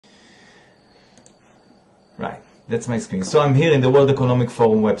Right, that's my screen. So I'm here in the World Economic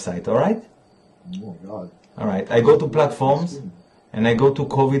Forum website, all right? Oh, God. All right, I go to platforms, and I go to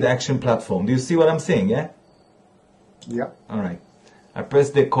COVID action platform. Do you see what I'm saying, yeah? Yeah. All right. I press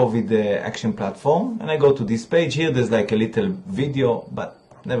the COVID action platform, and I go to this page. Here there's like a little video, but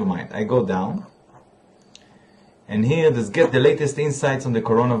never mind. I go down. And here there's get the latest insights on the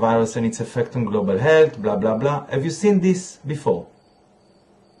coronavirus and its effect on global health, blah, blah, blah. Have you seen this before?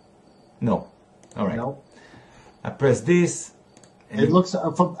 No. All right. No. I press this. It looks,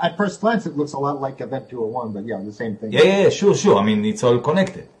 at first glance, it looks a lot like Event 201, but yeah, the same thing. Yeah, sure. I mean, it's all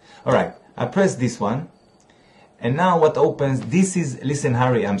connected. All right. I press this one. And now what opens, this is, listen,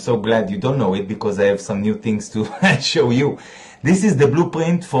 Harry, I'm so glad you don't know it because I have some new things to show you. This is the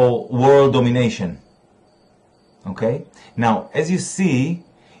blueprint for world domination. Okay? Now, as you see,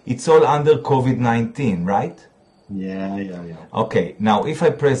 it's all under COVID-19, right? Yeah. Okay, now if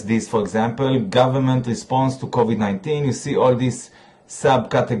I press this, for example, government response to COVID-19, you see all these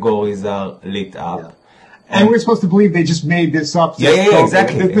subcategories are lit up. Yeah. And we're supposed to believe they just made this up. Yeah,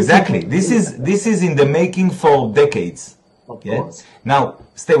 exactly. This is in the making for decades. Of course. Now,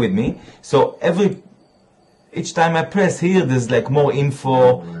 stay with me. So each time I press here, there's like more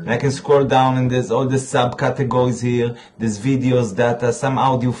info, and I can scroll down, and there's all the subcategories here. There's videos, data, some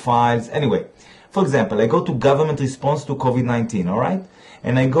audio files. Anyway, for example, I go to government response to COVID-19, all right?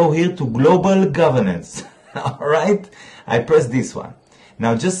 And I go here to global governance, all right? I press this one.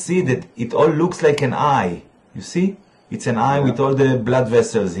 Now just see that it all looks like an eye. You see? It's an eye with all the blood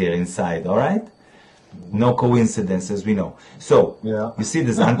vessels here inside, all right? No coincidence, as we know. So, you see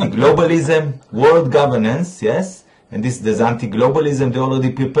there's anti-globalism, world governance, yes? And there's anti-globalism, they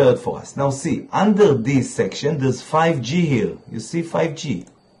already prepared for us. Now see, under this section, there's 5G here. You see 5G?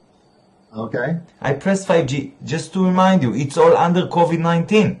 Okay. I press 5G, just to remind you, it's all under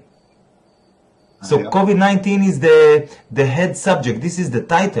COVID-19. So COVID-19 is the head subject. This is the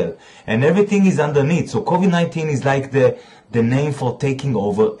title, and everything is underneath. So COVID-19 is like the name for taking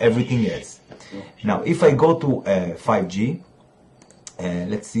over everything else. Now, if I go to 5G,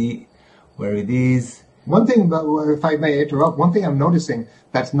 let's see where it is. One thing, if I may interrupt, one thing I'm noticing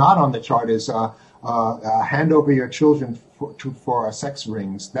that's not on the chart is hand over your children for sex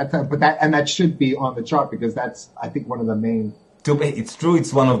rings. That should be on the chart because that's, I think, one of the main. It's true,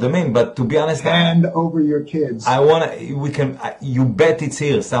 it's one of the main, but to be honest, hand over your kids. You bet it's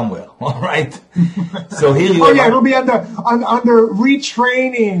here somewhere, all right? So here you it'll be under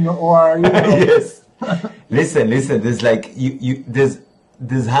retraining or, you know. Yes. Listen, there's like,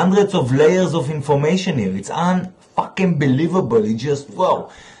 there's hundreds of layers of information here. It's unfucking believable. It's just, wow.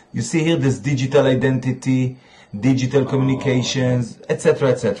 You see here, there's digital identity, digital communications, etc.,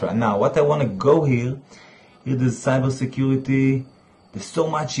 etc. Now, what I want to go here there's cybersecurity. There's so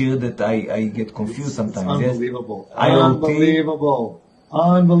much here that I get confused sometimes. Unbelievable. IoT.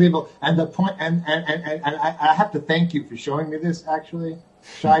 Unbelievable. And the point, and I have to thank you for showing me this, actually,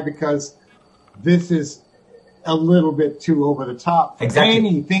 Shai, because this is a little bit too over the top for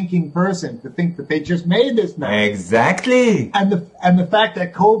any thinking person to think that they just made this now. Exactly. And the fact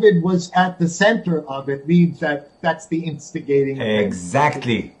that COVID was at the center of it means that that's the instigating thing.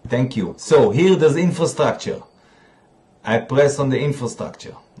 Exactly. Thank you. So here there's infrastructure. I press on the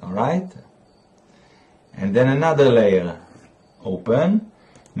infrastructure. All right. And then another layer. Open.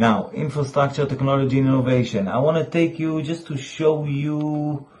 Now, infrastructure, technology, and innovation. I want to take you just to show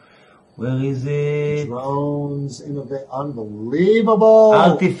you. Where is it? Drones, innovate, unbelievable.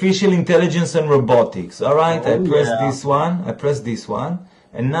 Artificial intelligence and robotics. All right, I press this one. I press this one.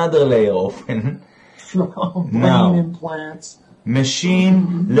 Another layer open. Brain implants.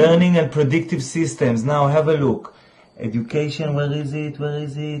 Machine learning and predictive systems. Now have a look. Education, where is it? Where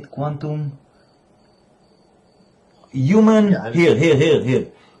is it? Quantum. Human, here.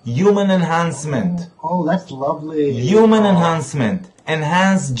 Human enhancement. Oh, that's lovely. Human enhancement.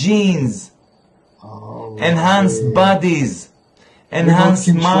 Enhanced genes. Enhanced bodies.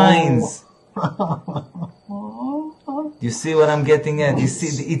 Enhanced minds. You see what I'm getting at? You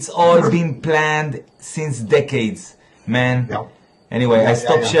see, it's all been planned since decades, man. Anyway, I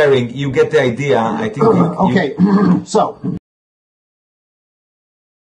stopped sharing. You get the idea. I think. Okay, so.